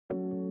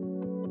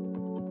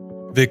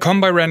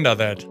Willkommen bei Render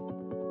That.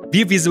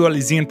 Wir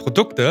visualisieren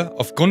Produkte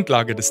auf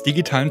Grundlage des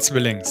digitalen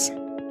Zwillings.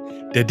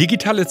 Der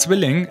digitale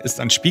Zwilling ist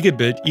ein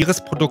Spiegelbild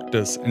Ihres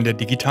Produktes in der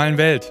digitalen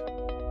Welt.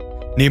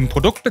 Neben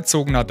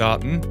produktbezogener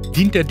Daten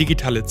dient der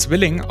digitale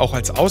Zwilling auch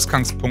als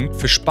Ausgangspunkt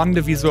für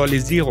spannende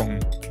Visualisierungen.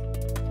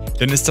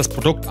 Denn ist das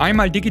Produkt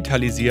einmal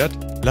digitalisiert,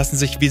 lassen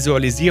sich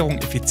Visualisierungen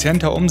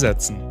effizienter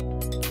umsetzen.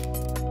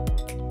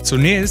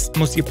 Zunächst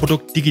muss Ihr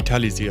Produkt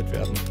digitalisiert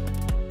werden.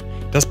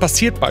 Das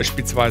passiert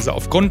beispielsweise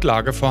auf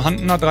Grundlage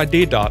vorhandener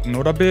 3D-Daten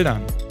oder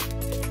Bildern.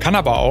 Kann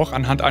aber auch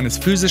anhand eines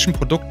physischen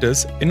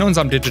Produktes in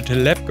unserem Digital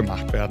Lab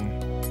gemacht werden.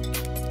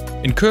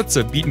 In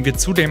Kürze bieten wir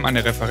zudem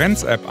eine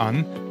Referenz-App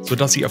an,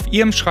 sodass Sie auf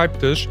Ihrem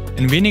Schreibtisch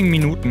in wenigen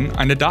Minuten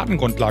eine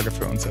Datengrundlage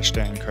für uns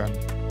erstellen können.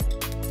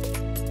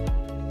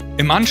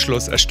 Im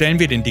Anschluss erstellen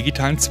wir den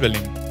digitalen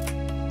Zwilling.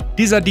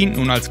 Dieser dient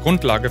nun als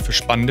Grundlage für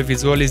spannende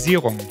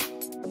Visualisierungen.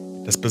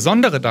 Das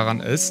Besondere daran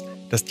ist,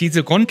 dass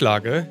diese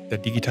Grundlage, der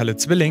digitale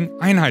Zwilling,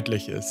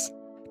 einheitlich ist.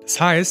 Das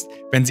heißt,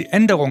 wenn Sie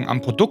Änderungen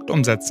am Produkt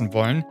umsetzen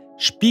wollen,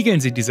 spiegeln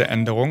Sie diese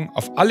Änderungen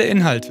auf alle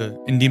Inhalte,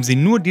 indem Sie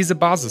nur diese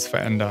Basis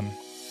verändern.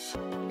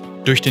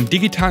 Durch den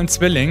digitalen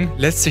Zwilling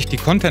lässt sich die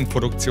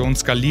Content-Produktion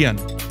skalieren.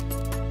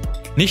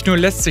 Nicht nur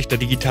lässt sich der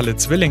digitale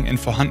Zwilling in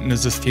vorhandene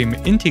Systeme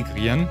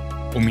integrieren,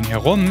 um ihn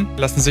herum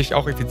lassen sich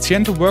auch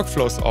effiziente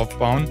Workflows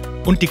aufbauen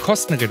und die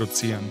Kosten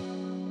reduzieren.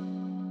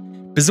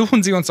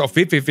 Besuchen Sie uns auf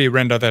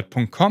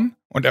www.renderthat.com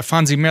und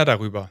erfahren Sie mehr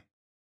darüber.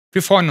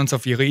 Wir freuen uns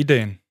auf Ihre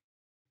Ideen.